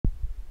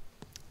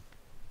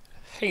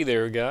Hey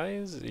there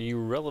guys,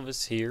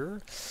 Eurelevis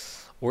here.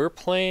 We're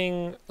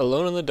playing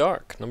Alone in the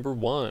Dark,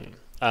 #1.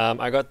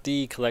 I got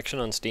the collection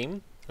on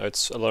Steam.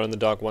 It's Alone in the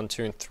Dark 1,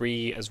 2, and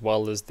 3, as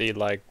well as the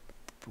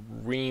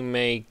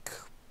remake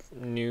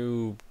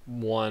new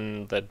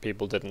one that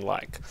people didn't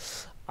like.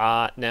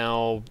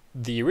 Now,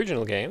 the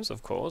original games,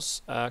 of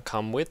course,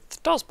 come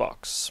with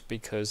DOSBox,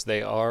 because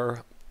they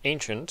are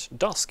ancient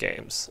DOS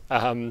games.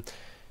 Alone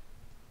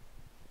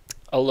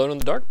in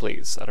the Dark,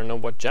 please. I don't know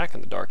what Jack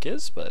in the Dark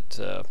is, but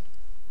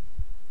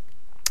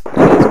it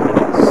is what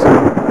it is.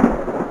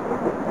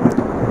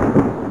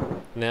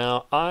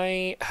 Now,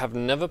 I have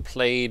never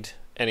played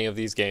any of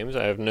these games.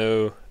 I have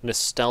no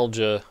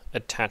nostalgia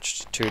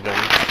attached to them,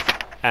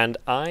 and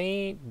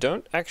I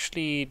don't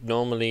actually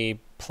normally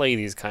play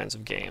these kinds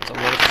of games.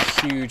 I'm not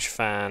a huge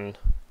fan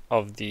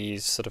of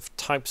these sort of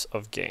types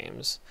of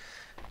games,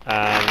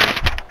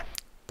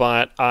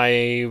 but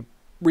I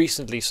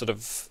recently sort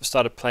of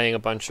started playing a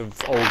bunch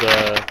of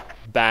older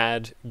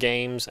bad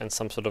games and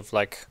some sort of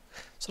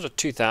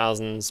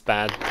 2000s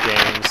bad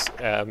games.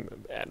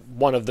 And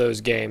one of those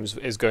games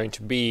is going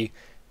to be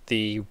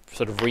the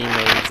sort of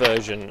remade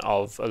version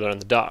of Alone in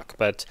the Dark.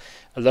 But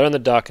Alone in the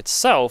Dark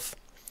itself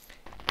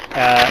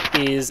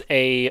is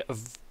a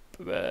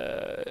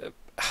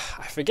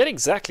I forget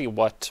exactly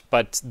what,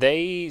 but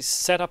they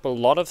set up a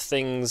lot of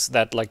things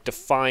that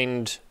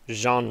defined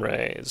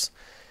genres.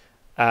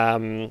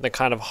 The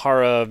kind of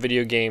horror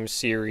video game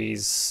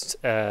series.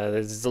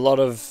 There's a lot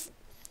of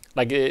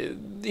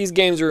these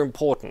games are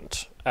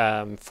important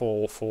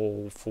for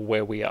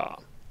where we are.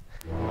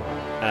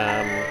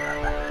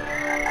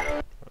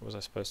 What was I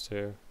supposed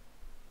to?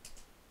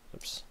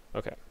 Oops.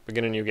 Okay,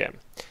 begin a new game.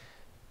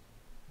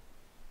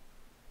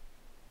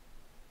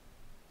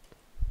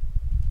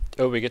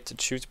 Oh, we get to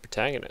choose a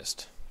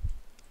protagonist.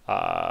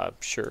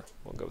 Sure,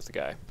 we'll go with the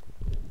guy.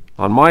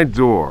 On my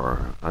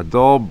door, a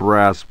dull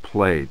brass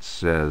plate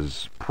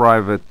says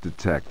Private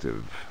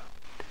Detective.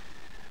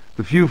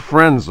 The few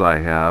friends I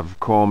have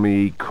call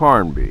me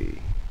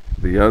Carnby.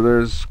 The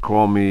others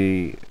call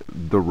me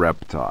the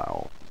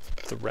Reptile.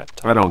 The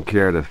Reptile? I don't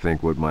care to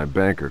think what my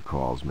banker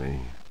calls me.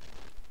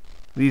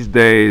 These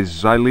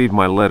days, I leave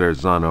my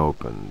letters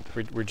unopened.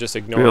 We're just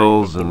ignoring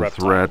Bills the and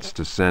Reptile. threats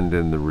to send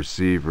in the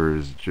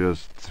receivers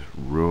just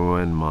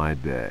ruin my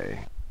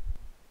day.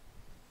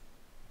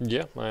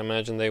 Yeah, I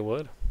imagine they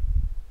would.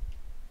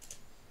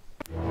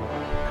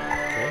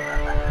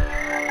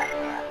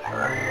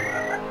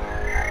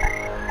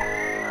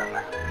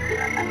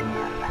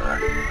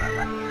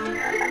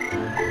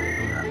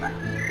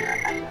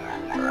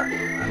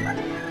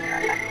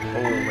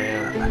 Oh man.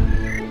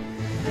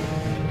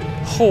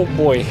 Oh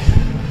boy.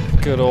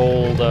 Good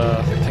old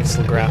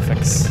pixel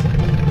graphics.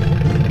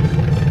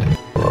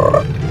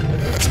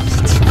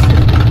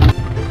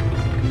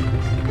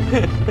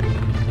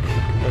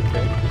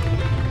 Okay.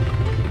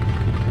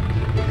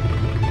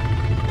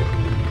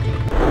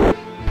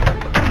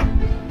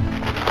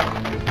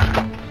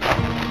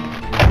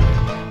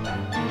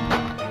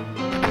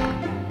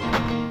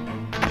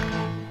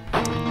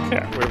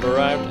 Okay, we've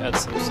arrived at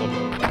some sort of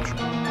location.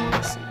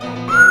 Let's see.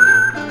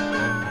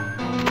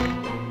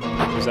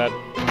 Was that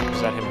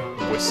him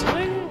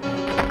whistling?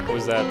 Or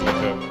was that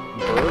like a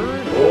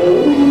bird?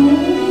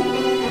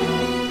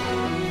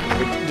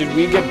 Did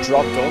we get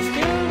dropped off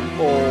here?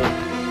 Or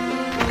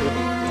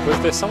was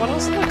there someone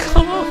else in the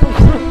car?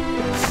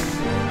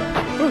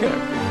 Okay,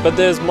 but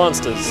there's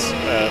monsters in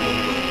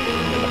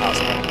the house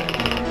apparently.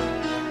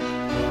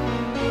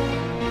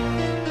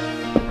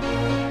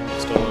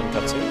 Still in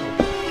cutscene.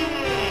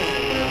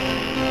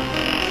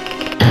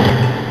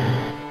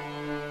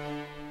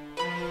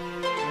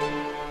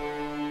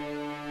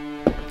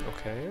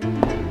 Okay.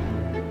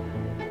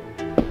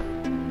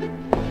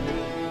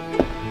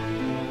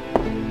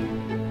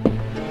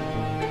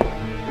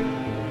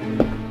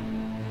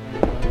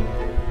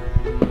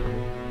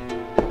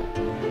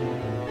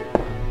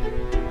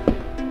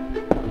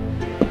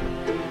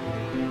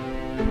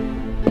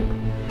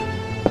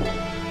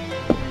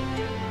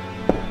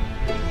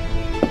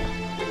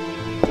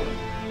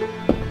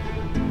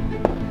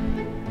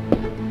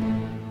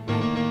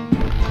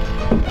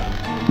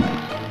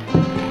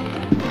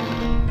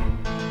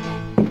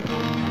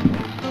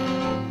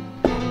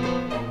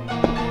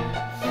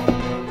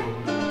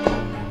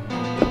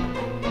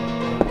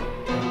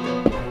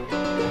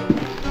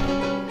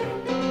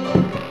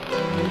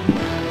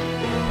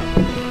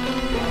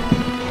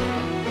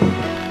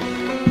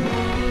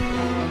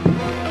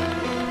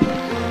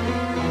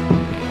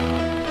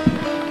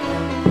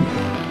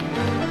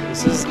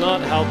 This is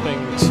not helping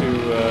to,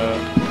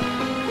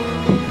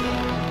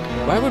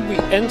 why would we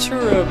enter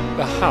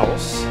a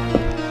house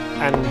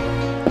and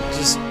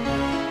just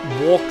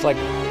walk,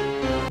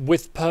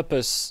 with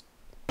purpose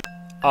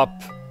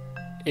up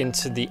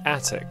into the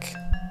attic?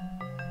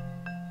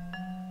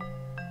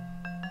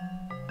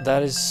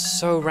 That is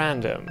so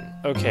random.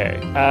 Okay,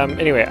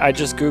 anyway, I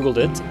just googled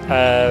it.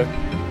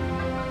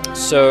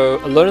 So,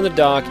 Alone in the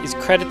Dark is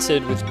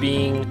credited with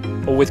being,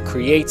 or with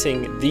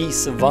creating, the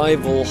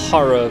survival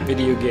horror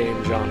video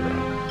game genre.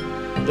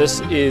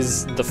 this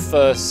is the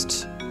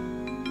first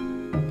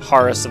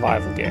horror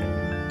survival game.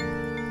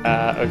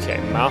 Okay,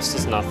 mouse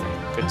does nothing.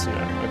 Good to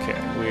know. Okay,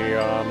 we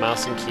are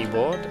mouse and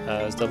keyboard.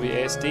 Is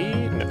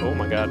WASD? No, oh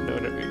my god, no,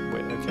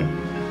 wait, okay.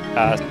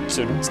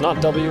 So it's not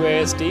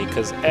WASD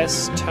because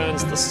S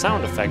turns the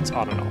sound effects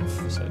on and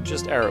off. So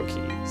just arrow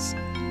keys.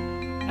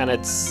 And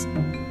it's...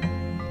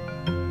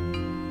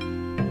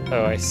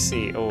 Oh, I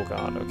see. Oh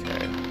god,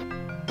 okay.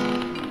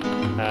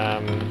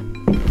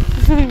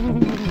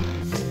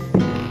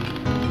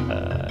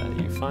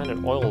 You find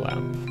an oil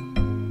lamp.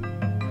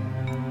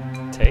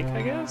 Take,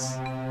 I guess?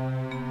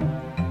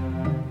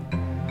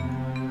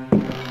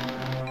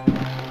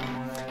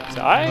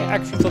 So I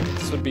actually thought that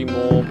this would be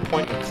more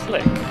point and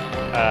click,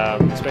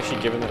 especially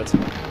given that it's...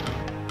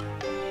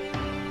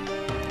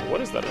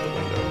 What is that at the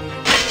window?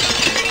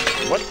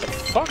 What the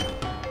fuck?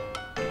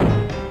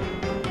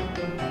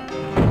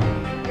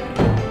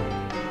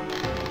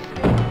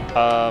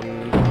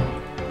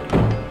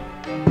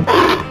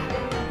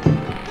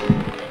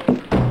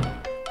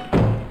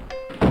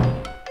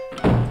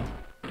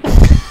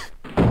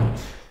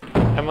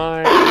 Am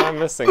I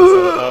missing something?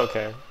 Oh,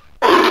 okay.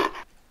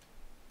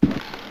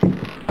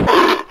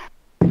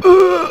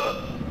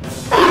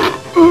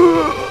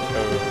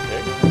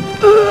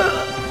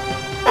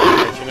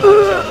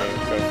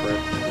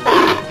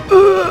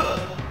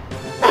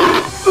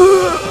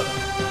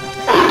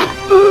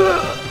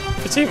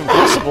 If it's even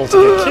possible to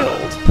get killed.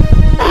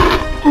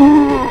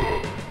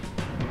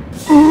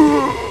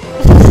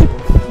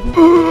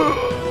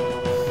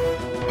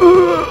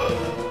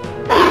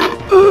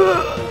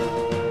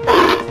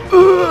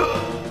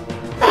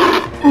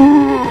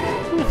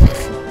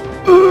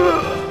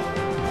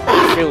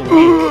 I feel weak.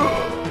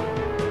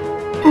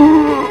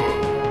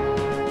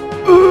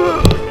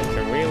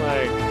 Can we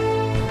like...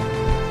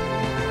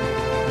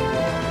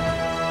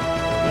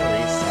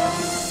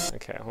 restart?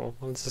 Okay, well,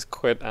 let's just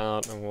quit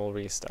out and we'll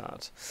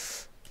restart.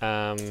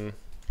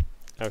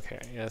 Okay,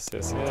 yes,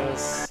 yes,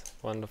 yes.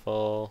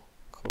 Wonderful.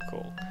 Cool,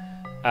 cool.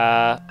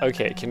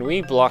 Okay, can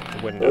we block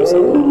the window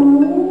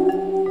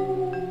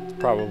somehow? That's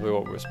probably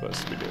what we're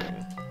supposed to be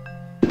doing.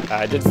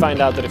 I did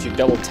find out that if you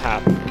double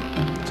tap...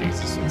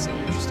 Jesus, that's an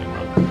interesting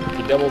one. If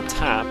you double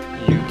tap,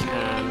 you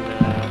can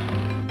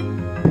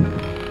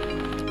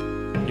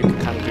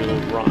kind of do a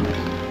little run.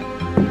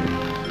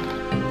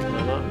 Can I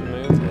not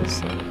move this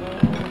somehow?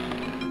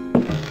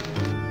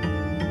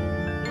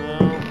 No.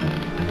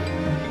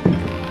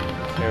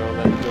 Okay, well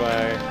then do I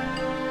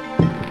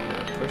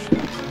push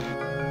it?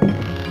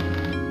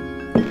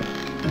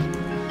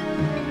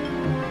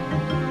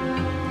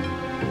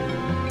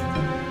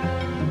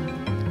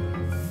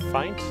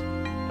 Find,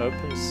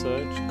 open,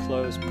 search,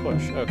 close,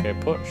 push. Okay,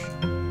 push.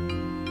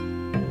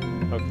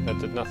 Okay, that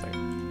did nothing.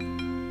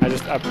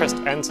 I pressed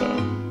enter.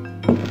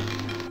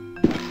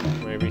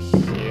 Maybe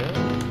here?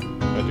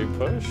 Do I do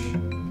push?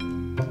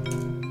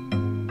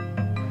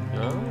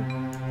 No?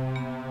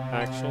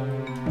 Action?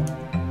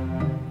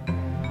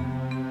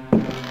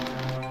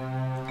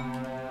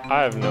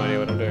 I have no idea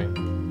what I'm doing.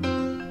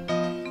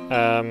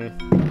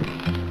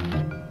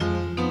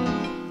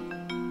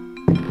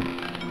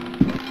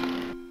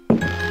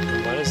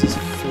 Why does this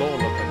floor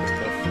look like it's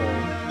gonna fall?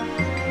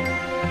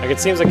 Like, it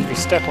seems like if you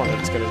step on it,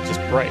 it's gonna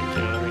just break, you know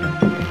what I mean?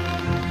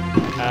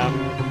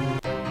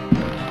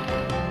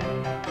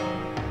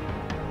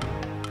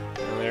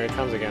 Oh, there it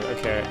comes again.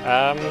 Okay,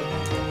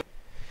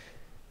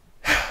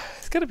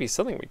 there's gotta be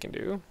something we can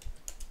do.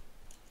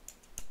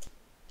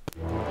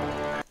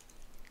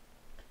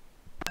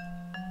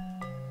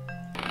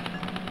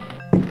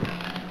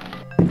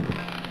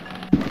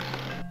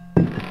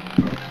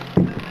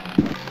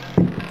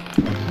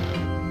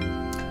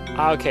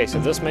 Okay, so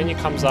this menu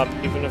comes up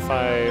even if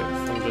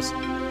I'm just...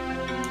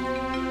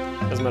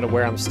 Doesn't matter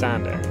where I'm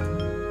standing.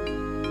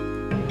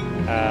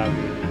 I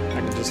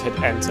can just hit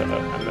enter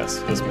and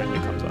this menu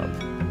comes up.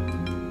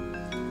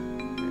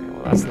 Okay,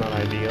 well, that's not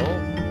ideal.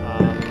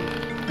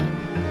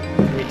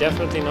 Can we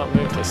definitely not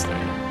move this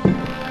thing?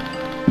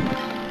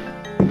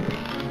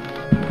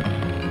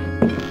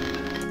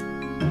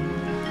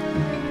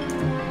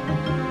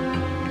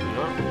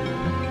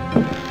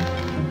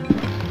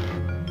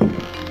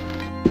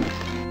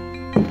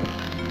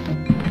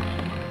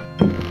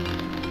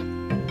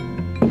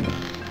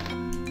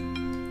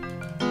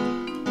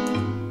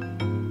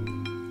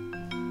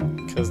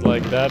 Because,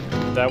 like, that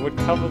would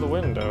cover the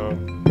window.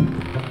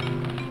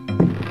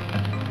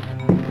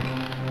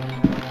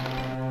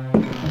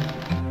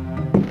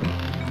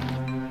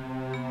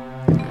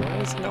 Why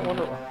is it not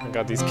wonder? Oh my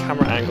god, these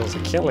camera angles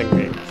are killing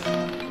me.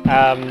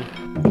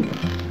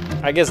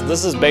 I guess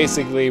this is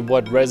basically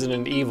what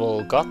Resident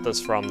Evil got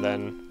this from,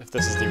 then, if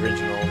this is the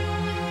original.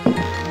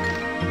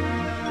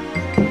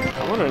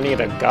 I'm gonna need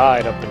a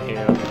guide up in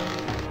here.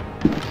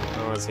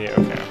 Oh, it's here,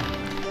 okay.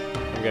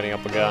 I'm getting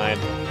up a guide.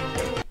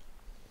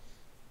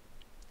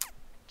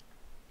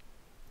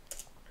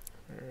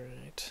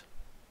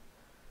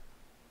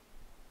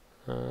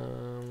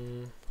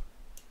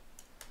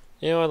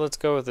 You know what, let's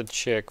go with a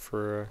chick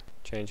for a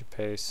change of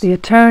pace. The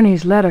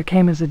attorney's letter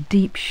came as a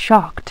deep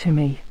shock to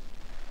me.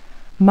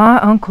 My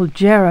Uncle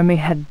Jeremy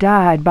had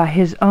died by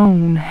his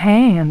own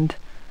hand.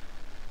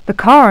 The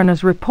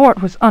coroner's report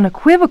was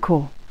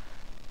unequivocal.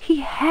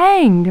 He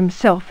hanged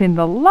himself in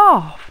the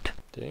loft.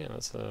 Damn,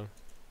 that's a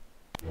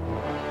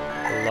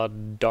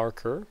lot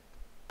darker.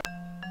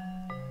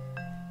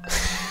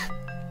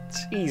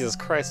 Jesus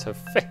Christ, her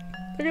face.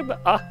 Look at the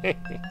eye.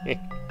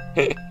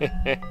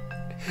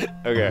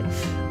 Okay.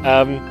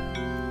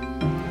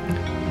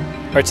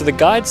 Alright, so the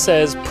guide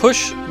says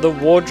push the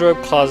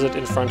wardrobe closet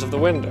in front of the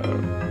window.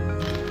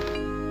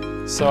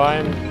 So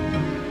I'm...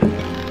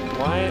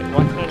 Why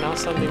can I now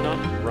suddenly not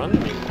run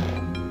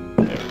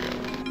anymore? There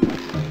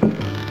we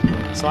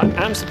go. So I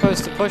am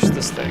supposed to push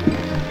this thing.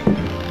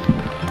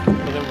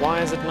 But then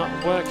why is it not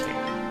working?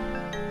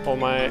 Or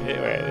my...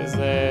 Wait, is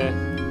there...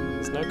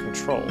 There's no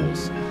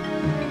controls.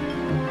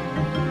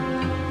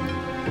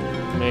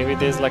 Maybe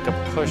there's like a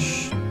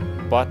push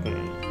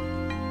button.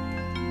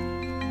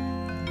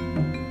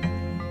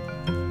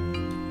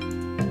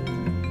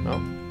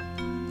 Oh.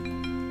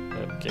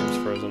 That game's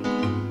frozen.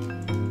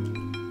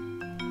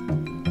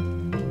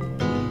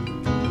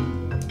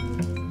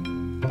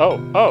 Oh,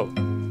 oh!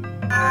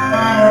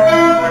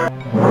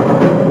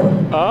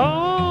 Oh!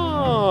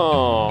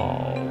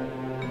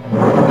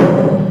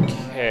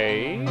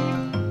 Okay.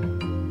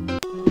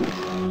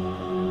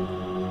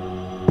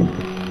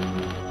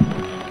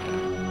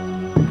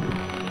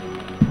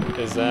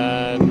 Is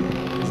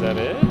that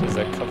it? Is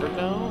that covered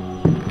now?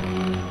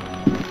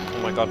 Oh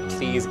my god,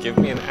 please give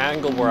me an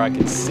angle where I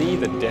can see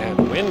the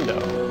damn window.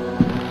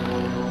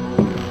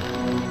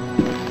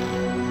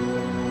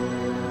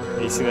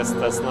 You see,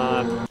 that's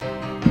not...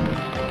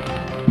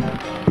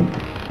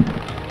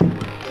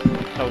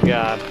 Oh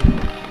god.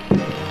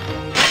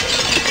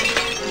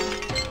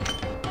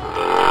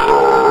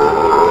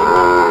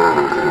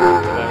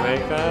 Did I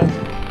make that?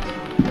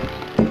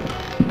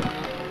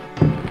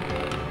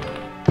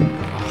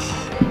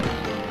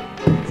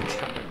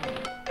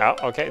 Oh,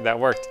 okay, that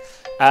worked.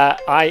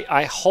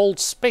 I hold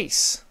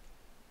space.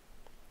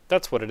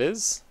 That's what it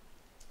is.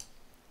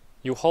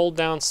 You hold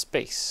down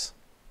space.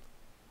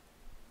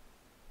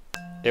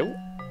 Ew.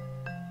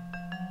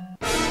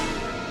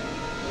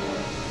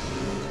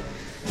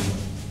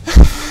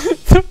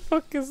 What the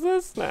fuck is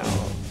this now?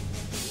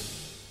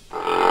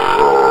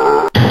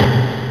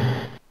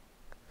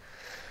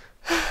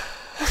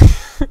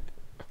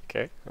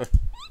 Okay.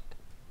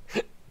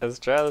 Let's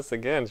try this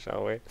again,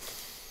 shall we?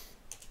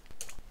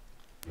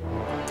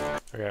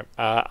 Okay,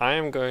 I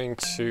am going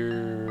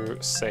to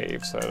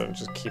save so I don't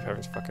just keep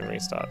having to fucking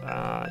restart.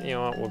 You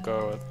know what, we'll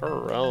go with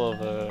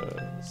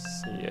irrelevance.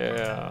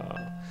 Yeah.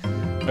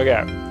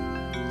 Okay,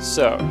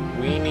 so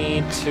we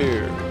need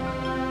to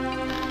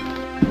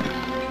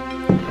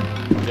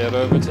get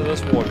over to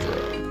this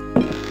wardrobe.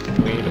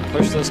 We need to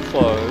push this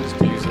closed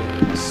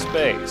using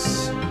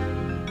space.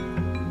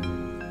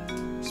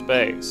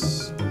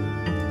 Space.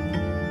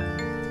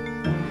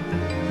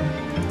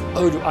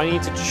 Oh, do I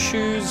need to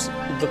choose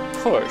the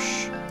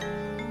push?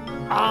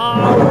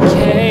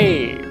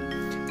 Okay.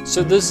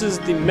 So this is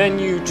the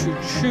menu to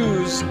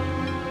choose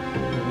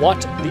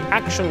what the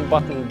action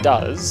button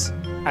does,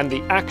 and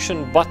the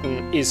action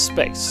button is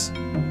space.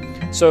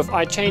 So if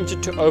I change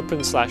it to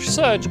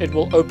open/search, it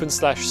will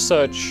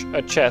open/search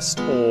a chest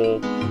or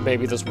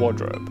maybe this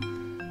wardrobe.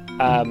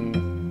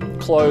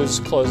 Close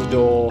a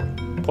door,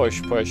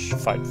 push,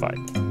 fight.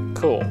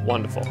 Cool,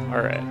 wonderful,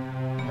 all right.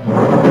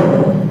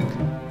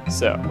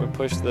 So we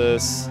push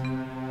this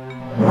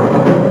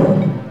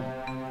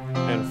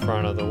in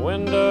front of the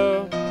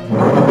window.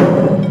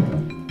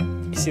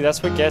 You see,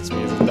 that's what gets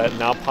me, is that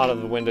now part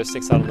of the window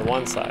sticks out on the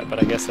one side, but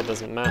I guess that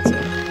doesn't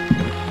matter.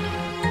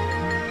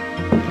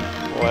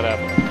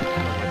 Whatever. Oh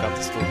my god,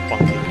 this is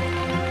bunky.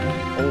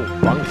 Oh,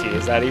 bunky,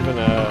 is that even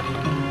a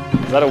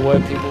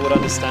word people would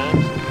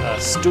understand?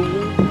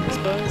 Stool, I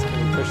suppose?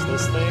 Can we push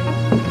this thing?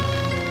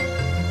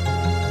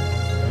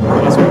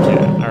 Yes, we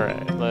can.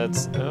 Alright,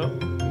 let's... Oh.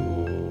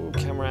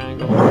 Camera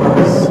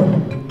angles.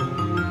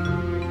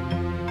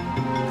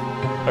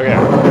 Okay.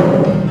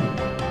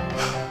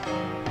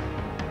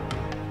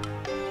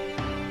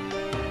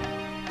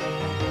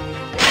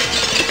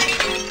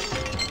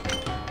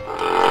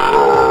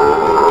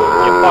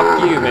 Yeah, fuck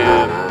you,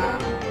 man.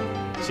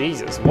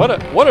 Jesus, what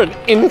an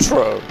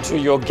intro to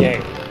your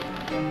game.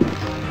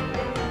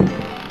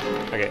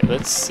 Okay,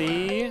 let's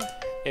see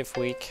if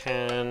we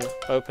can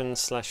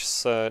open/search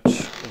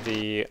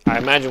the... I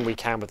imagine we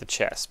can with the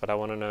chest, but I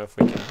want to know if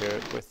we can do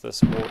it with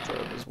this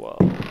wardrobe as well.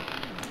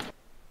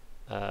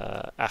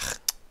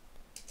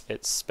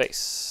 It's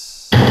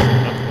space.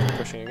 Oh,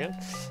 pushing again.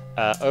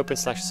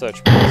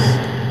 Open/search, please.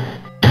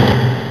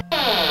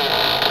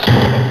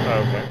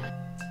 Oh, okay.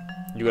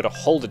 You gotta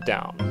hold it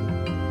down.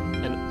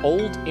 An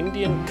old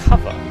Indian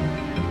cover.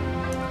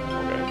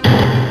 Okay.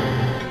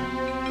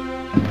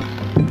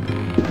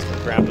 Let's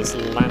grab this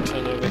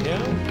lantern over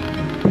here.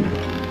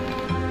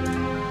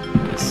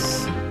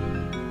 This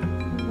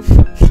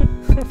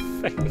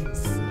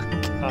face.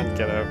 I can't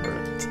get over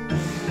it.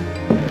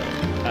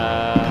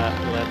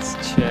 Let's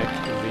check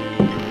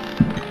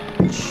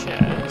the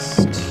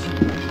chest.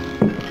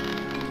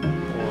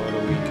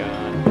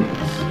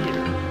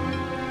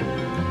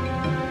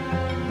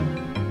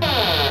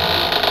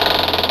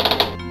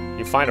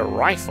 Find a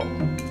rifle.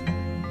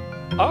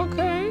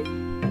 Okay.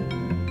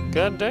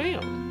 God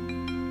damn.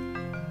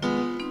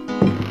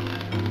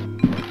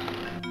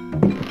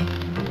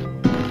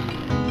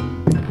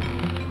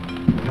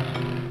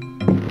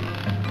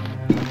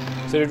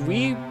 So did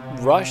we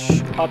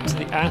rush up to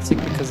the attic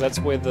because that's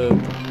where the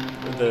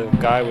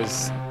guy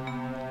was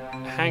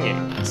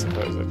hanging,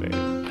 supposedly?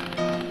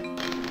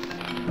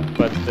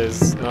 But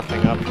there's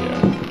nothing up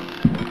here.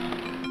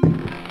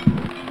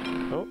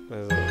 Oh,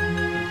 there's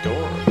a door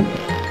over there.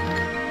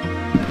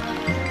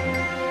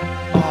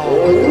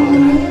 Oh my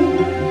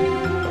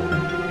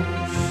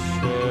god.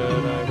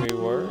 Should I be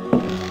worried?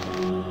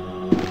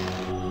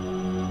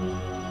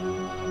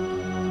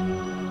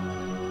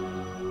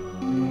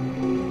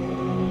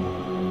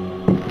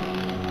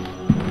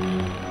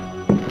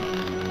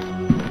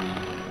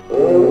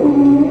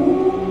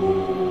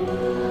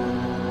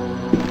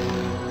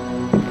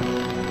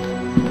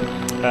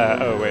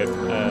 Oh wait,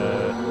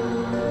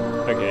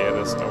 okay, yeah,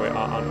 this door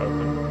aren't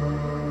open.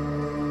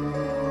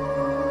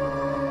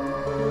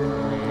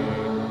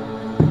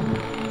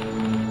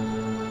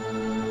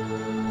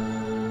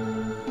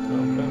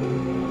 Open?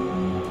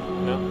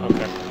 No?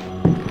 Okay.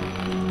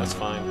 That's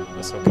fine,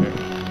 that's okay.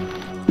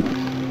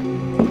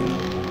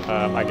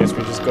 I guess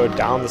we just go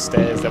down the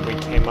stairs that we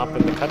came up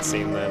in the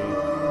cutscene then.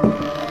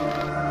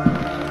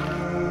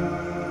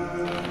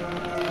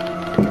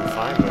 We can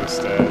find those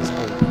stairs.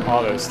 Oh,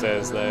 are those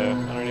stairs there?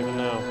 I don't even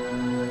know.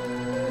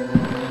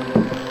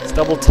 This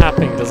double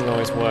tapping doesn't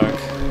always work.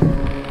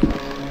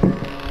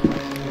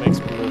 It makes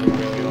me moving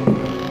really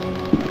awkward.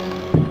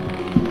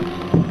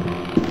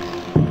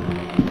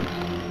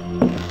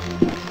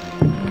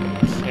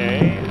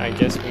 Okay, I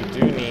guess we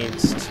do need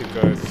to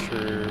go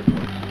through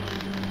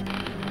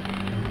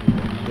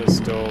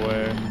this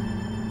doorway.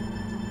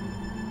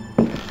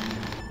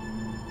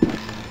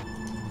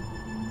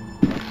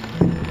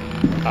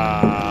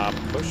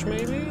 Push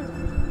maybe?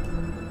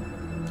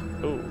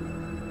 Ooh.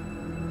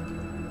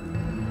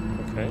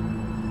 Okay.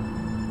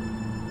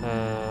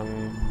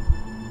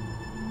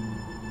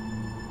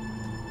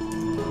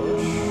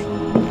 Push.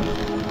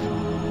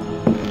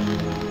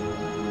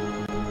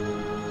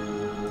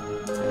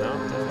 No,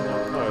 definitely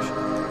not push.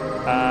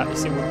 You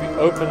see, would be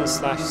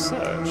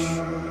open/search.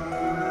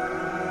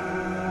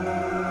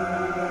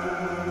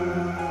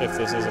 If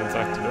this is in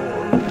fact a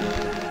door.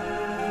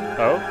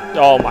 Oh?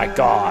 Oh my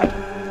god!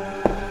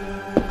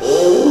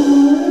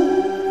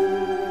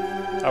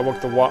 I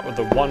worked the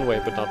one way,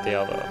 but not the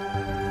other.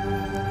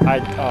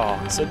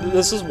 So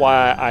this is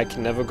why I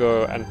can never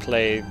go and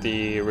play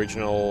the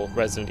original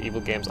Resident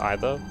Evil games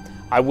either.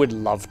 I would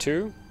love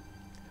to.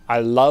 I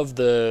love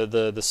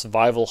the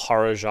survival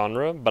horror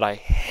genre, but I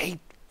hate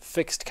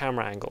fixed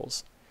camera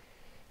angles.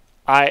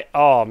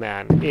 Oh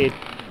man, it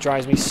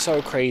drives me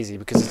so crazy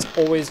because it's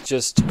always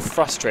just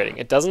frustrating.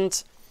 It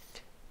doesn't...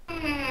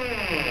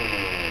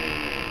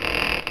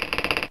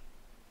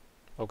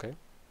 Okay.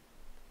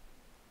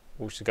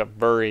 Oh, she's got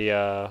very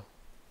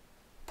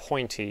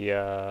pointy.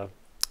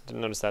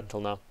 Didn't notice that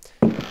until now.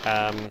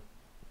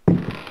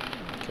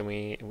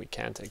 We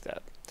can take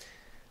that.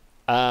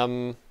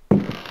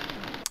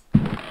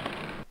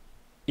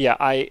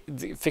 Yeah,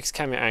 the fixed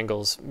camera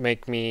angles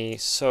make me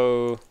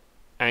so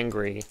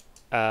angry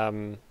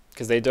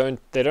because they don't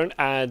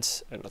add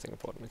nothing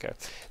important. Okay,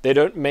 they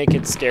don't make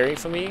it scary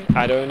for me.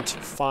 I don't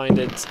find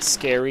it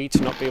scary to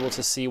not be able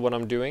to see what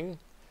I'm doing.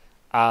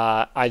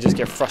 I just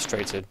get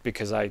frustrated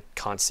because I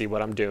can't see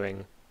what I'm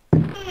doing.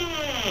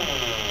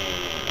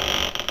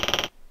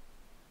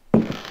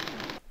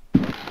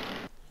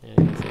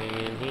 Anything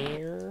in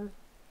here?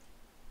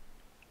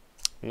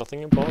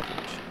 Nothing important.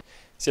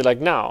 See,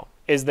 like now,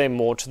 is there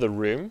more to the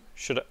room?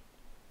 Should I...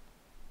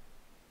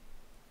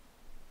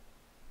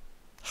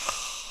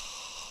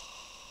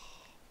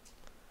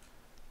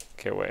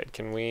 Okay, wait,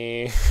 can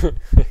we...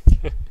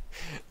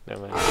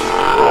 Never mind.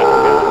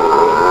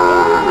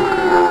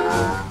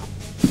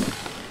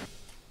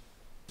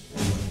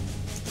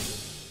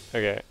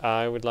 Okay,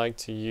 I would like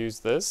to use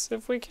this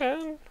if we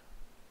can.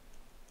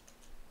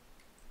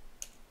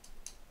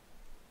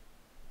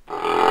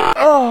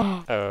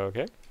 Oh.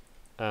 Okay.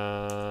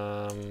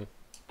 Oh.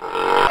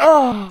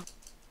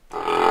 I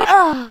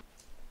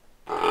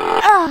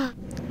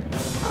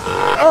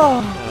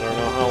don't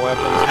know how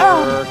weapons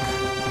work.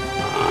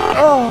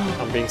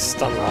 I'm being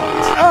stun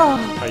locked.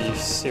 Are you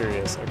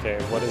serious? Okay,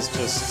 what is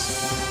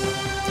just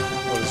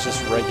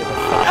regular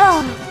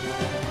fight?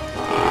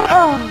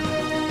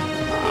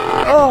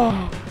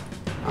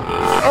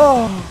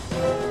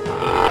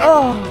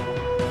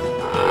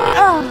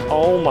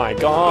 Oh my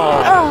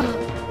god!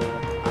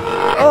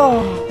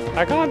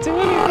 I can't do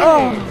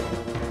anything!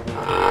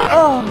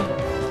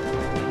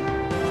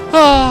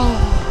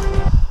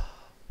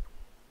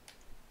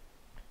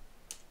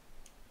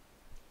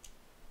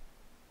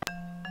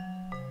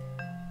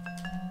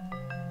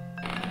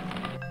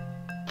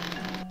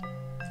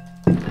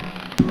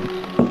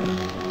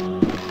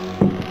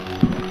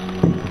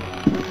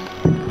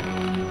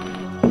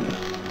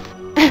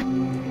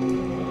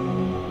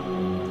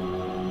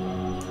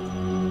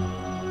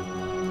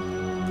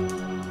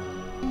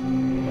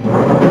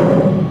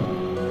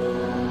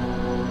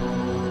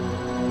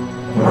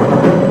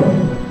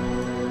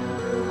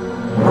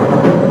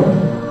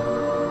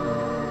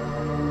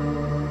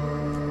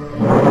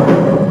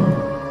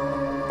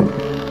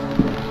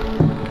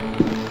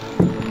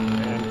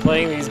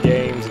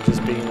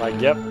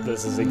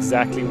 This is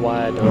exactly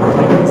why I don't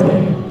play these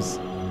games.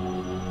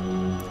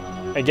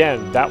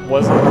 Again, that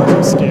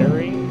wasn't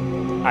scary.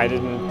 I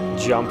didn't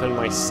jump in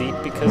my seat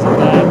because of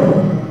that.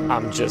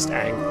 I'm just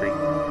angry.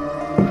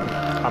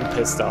 I'm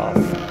pissed off.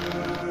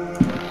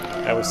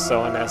 That was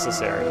so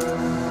unnecessary.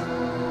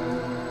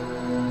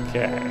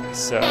 Okay,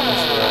 so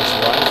this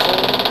rifle.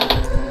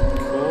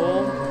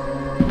 Cool.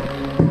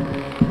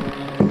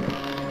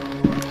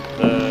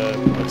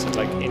 What's it,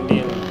 like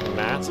Indian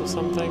mats or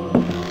something?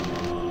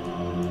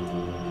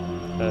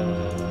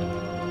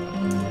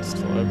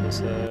 Still open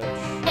search.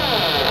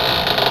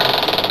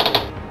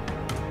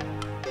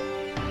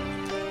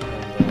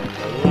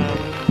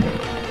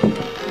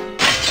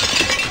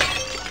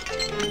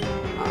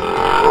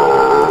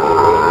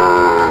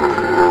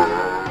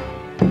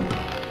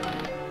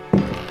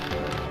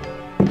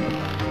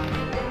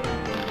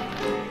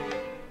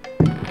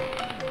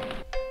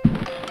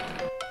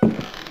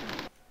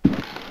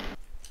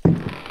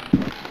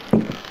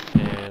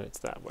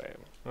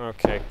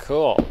 Okay,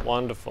 cool,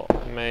 wonderful,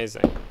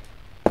 amazing,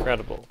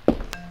 incredible.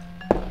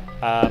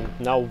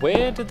 Now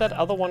where did that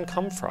other one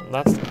come from?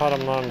 That's the part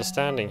I'm not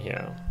understanding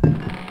here.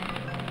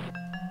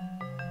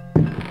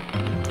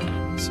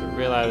 So I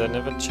realize I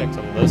never checked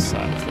on this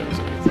side if there was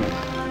anything.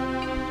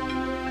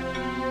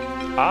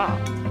 Ah,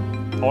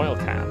 oil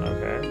can,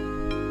 okay.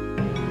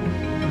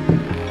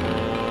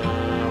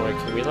 Wait,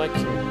 can we like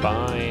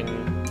combine?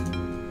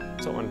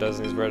 That's what one does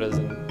in these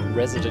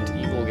Resident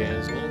Evil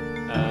games, isn't it?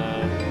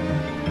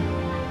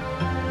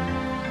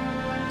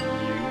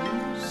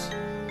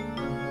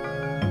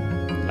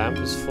 Lamp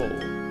is full. So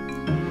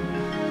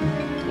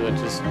that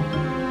just...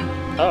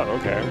 Oh,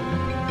 okay.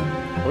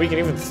 We can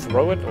even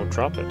throw it or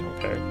drop it.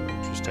 Okay,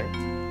 interesting.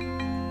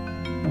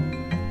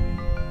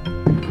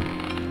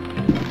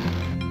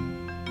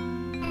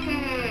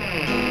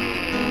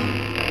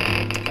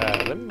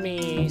 Let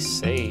me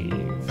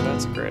save.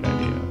 That's a great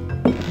idea.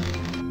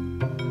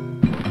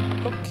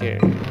 Okay.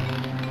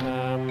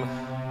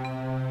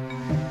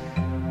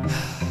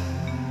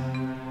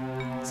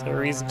 Is there a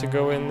reason to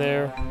go in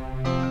there?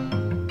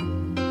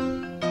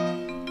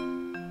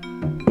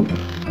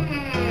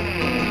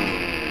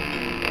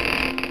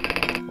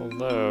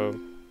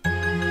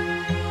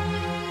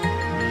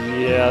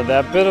 Yeah,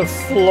 that bit of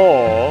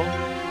floor,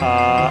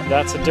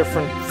 that's a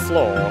different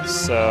floor,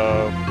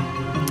 so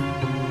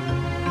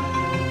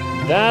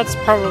that's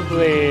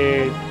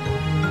probably,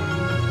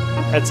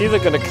 it's either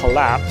going to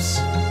collapse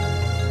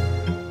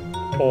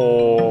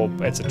or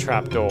it's a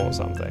trapdoor or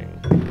something.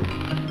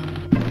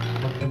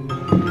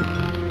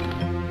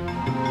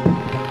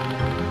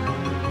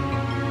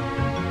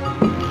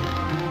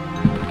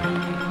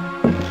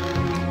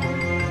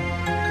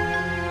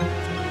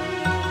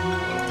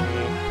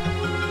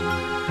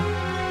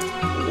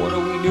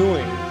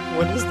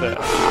 What is this?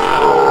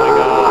 Oh my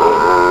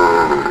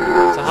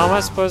god. So how am I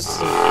supposed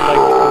to, like,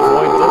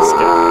 avoid this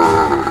guy?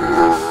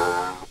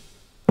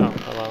 Oh,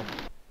 hello.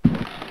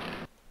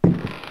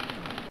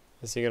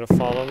 Is he gonna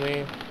follow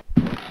me?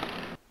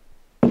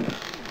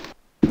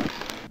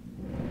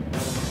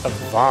 A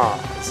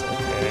vase,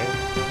 okay.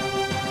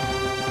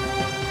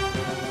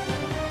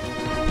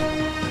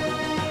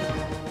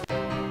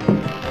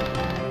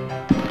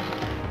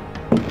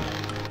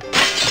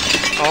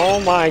 Oh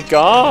my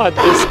god,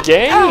 this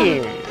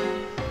game!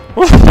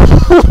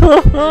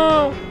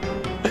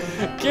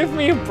 Give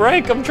me a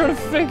break, I'm trying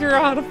to figure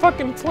out how to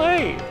fucking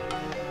play.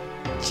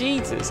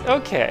 Jesus,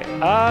 okay.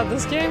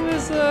 This game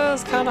is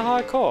kind of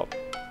hardcore.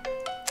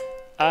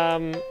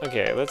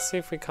 Okay, let's see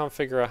if we can't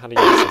figure out how to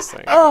use this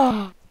thing.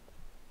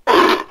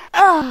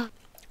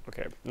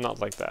 Okay, not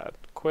like that.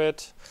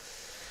 Quit.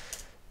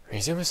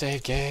 Resume a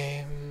save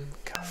game.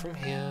 Go from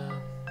here.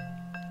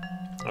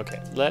 Okay,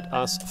 let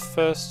us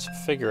first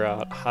figure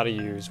out how to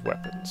use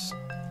weapons.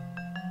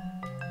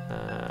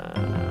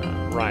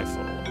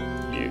 Rifle.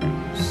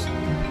 Use.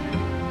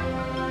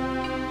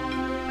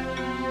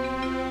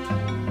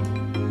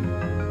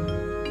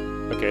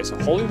 Okay, so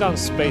holding down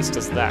space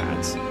does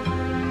that,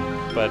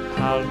 but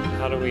how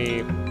do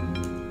we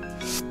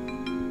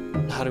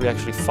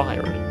actually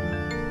fire it?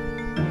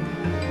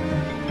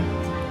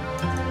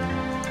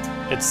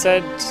 It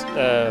said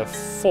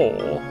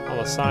 4 on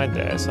the side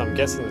there, so I'm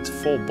guessing it's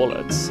 4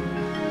 bullets.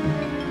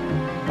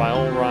 By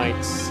all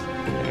rights,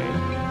 okay.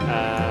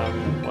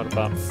 What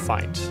about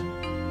fight?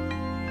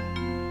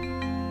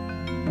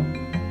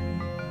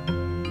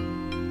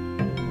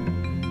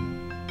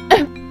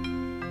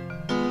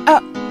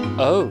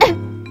 Oh.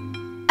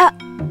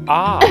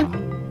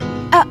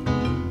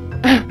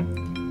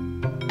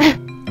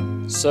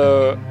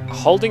 So,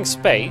 holding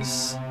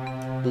space,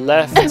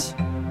 left,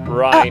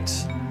 right,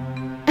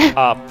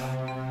 up,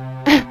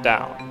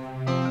 down.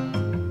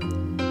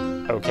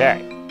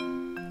 Okay.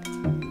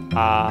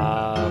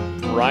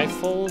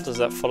 Rifle, does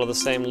that follow the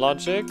same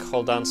logic?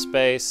 Hold down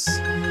space.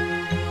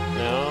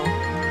 No?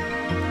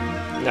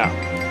 No.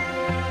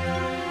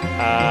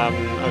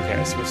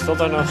 Okay, so we still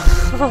don't know.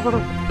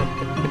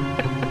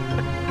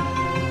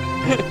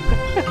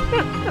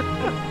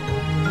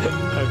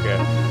 Okay.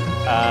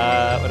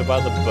 What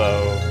about the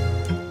bow?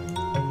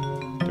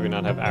 Do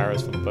not have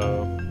arrows for the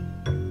bow?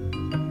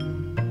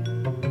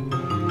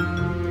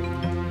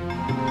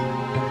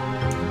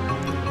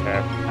 Okay,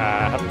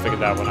 I haven't figured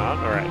that one out.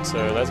 Alright,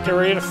 so let's get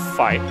ready to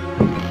fight.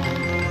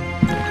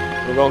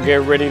 We're gonna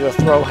get ready to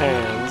throw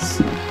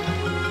hands.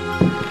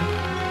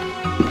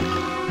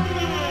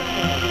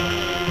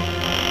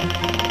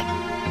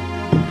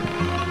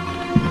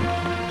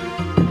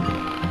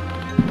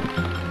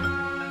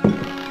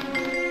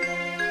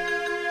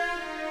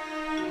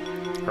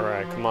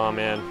 Alright, come on,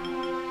 man.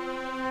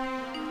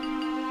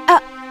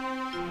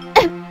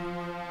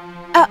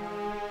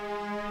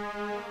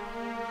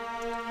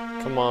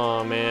 Come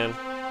on, man.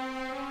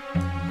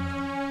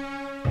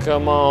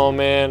 Come on,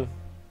 man.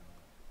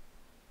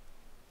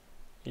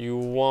 You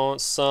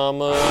want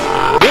some of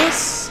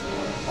this?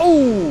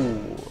 Oh!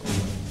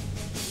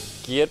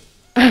 Get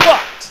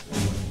fucked!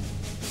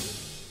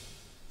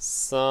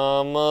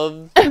 Some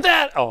of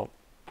that. Oh.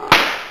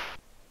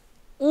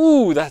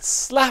 Ooh, that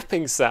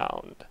slapping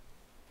sound.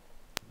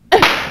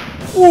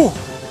 Ooh!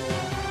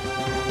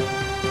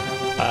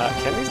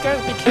 Can these guys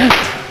be killed?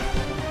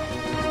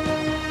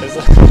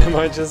 Am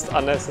I just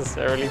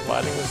unnecessarily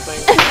fighting this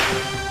thing?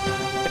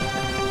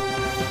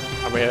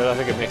 I mean, I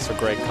think it makes for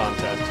great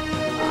content.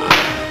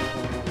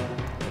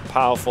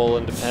 Powerful,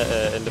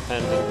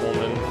 independent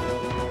woman.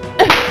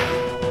 I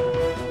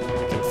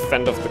can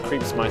fend off the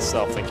creeps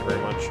myself, thank you very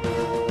much.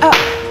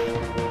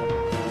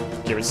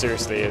 Yeah, but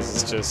seriously,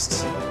 it's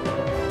just...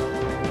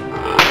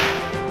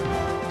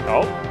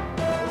 Oh.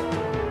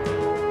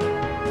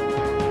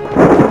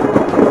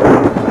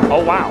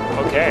 Oh wow,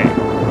 okay.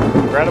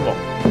 Incredible.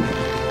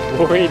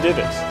 We did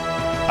it.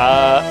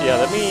 Yeah,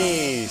 let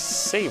me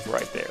save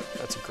right there.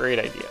 That's a great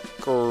idea.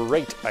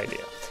 Great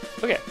idea.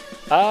 Okay.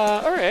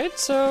 Alright,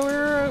 so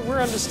we're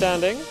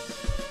understanding.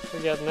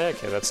 We're getting there.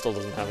 Okay, that still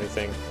doesn't have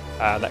anything.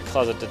 That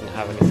closet didn't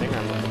have anything,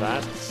 I remember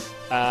that.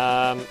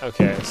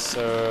 Okay,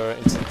 so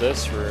into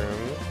this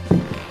room.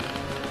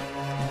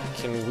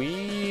 Can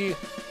we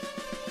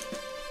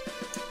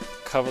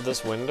cover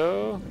this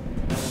window?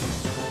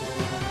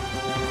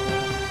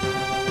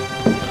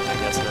 I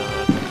guess not.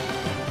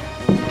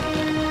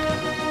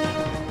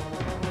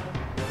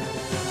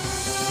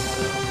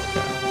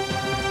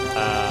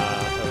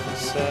 Open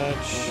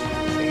search.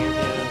 Nothing in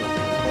here,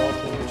 nothing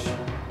important.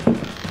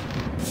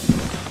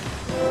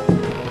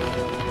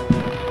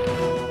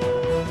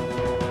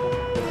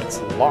 It's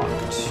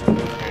locked.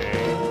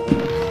 Okay.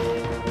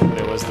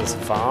 There was this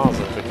vase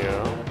over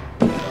here.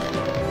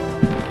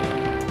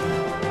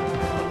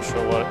 Not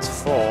sure what it's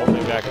for.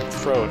 Maybe I can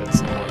throw it at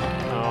someone.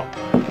 Oh.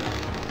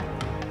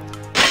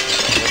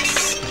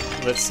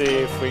 Let's see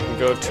if we can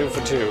go 2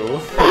 for 2.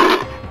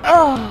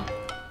 Oh!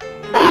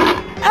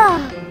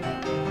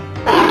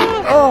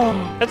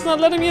 It's not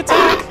letting me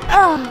attack!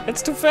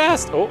 It's too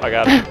fast! Oh, I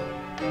got it.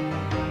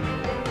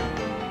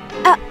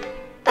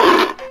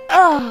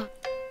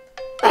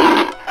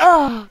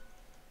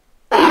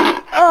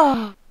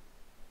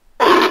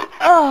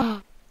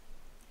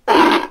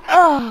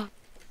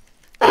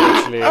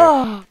 Actually...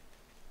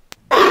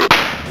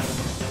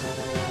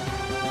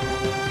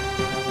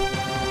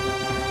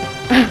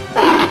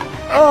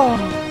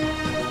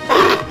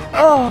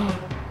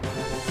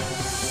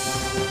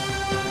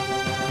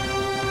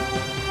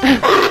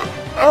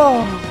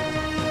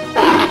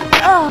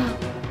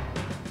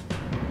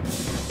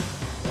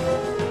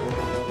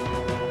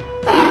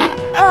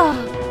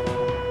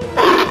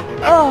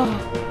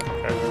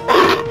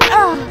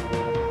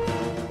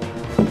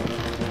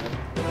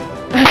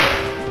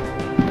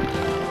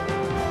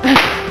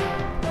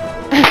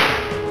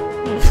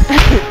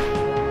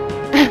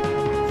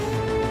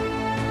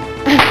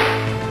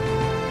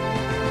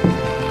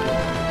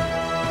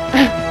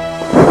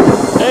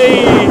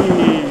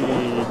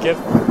 Get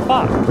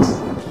fucked.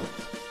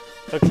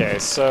 Okay,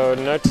 so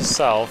note to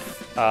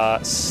self,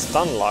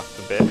 stun lock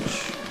the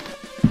bitch.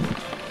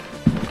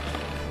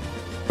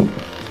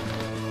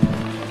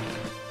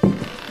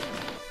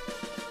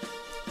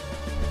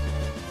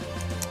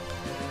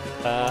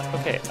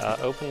 Okay,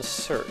 open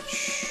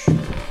search.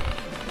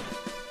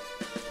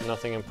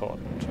 Nothing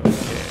important,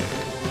 okay.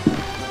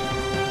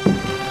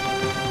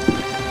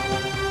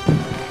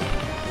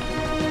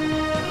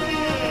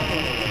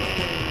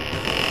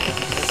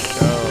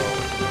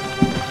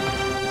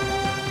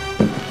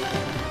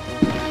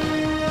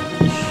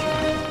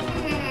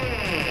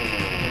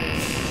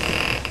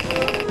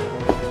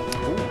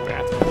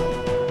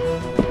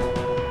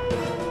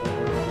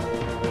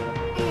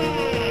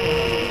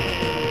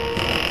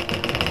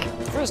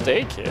 First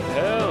aid kit,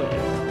 hell yeah.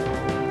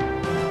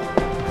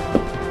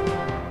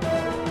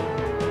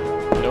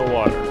 No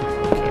water,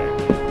 okay.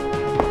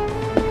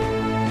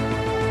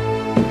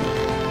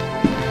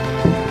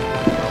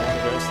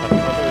 There's that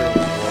other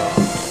as well.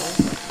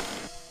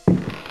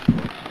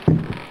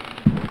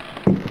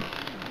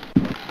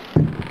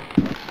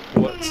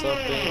 What's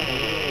up in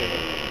here?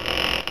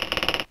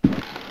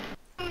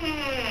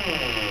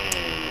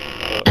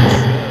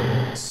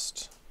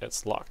 Chest.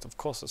 It's locked, of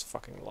course it's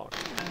fucking locked.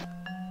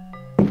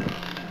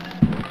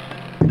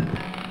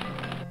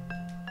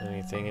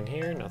 Anything in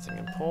here? Nothing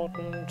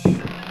important.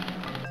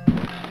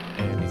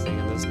 Anything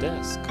in this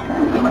desk?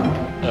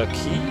 A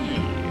key.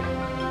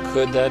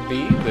 Could that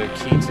be the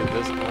key to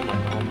this?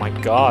 Oh my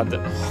god.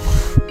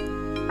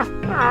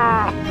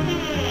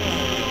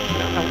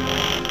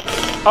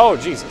 Oh,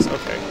 Jesus,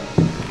 okay.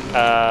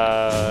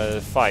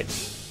 Fight.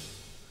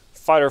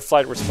 Fight or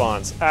flight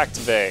response.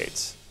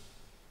 Activate.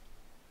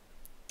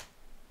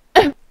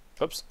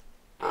 Oops.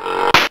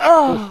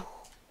 Oh.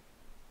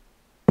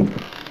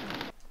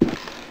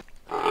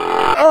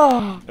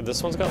 Oh.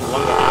 This one's got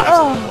longer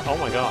arms. Oh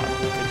my god.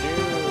 Could you...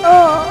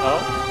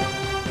 Oh?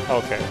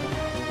 Okay.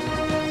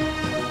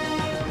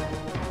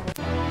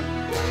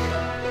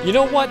 You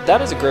know what?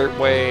 That is a great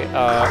way to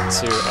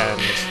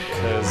end,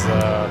 because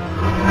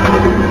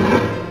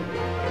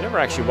I never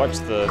actually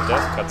watched the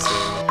death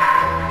cutscene.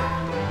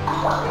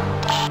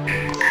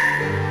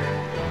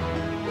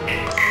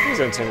 He's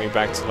gonna take me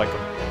back to like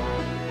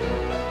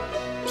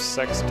a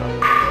sex dungeon.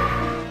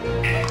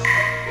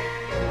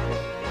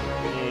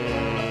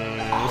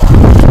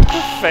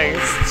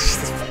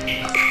 Face.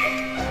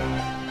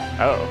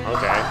 Oh,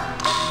 okay.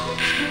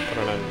 Put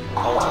on an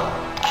altar.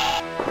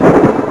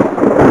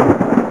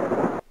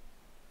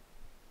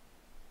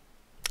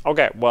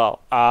 Okay, well,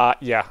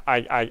 yeah,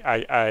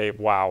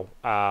 wow.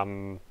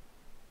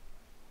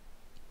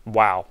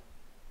 Wow.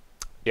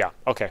 Yeah,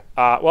 okay.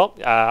 Well,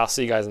 I'll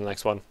see you guys in the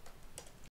next one.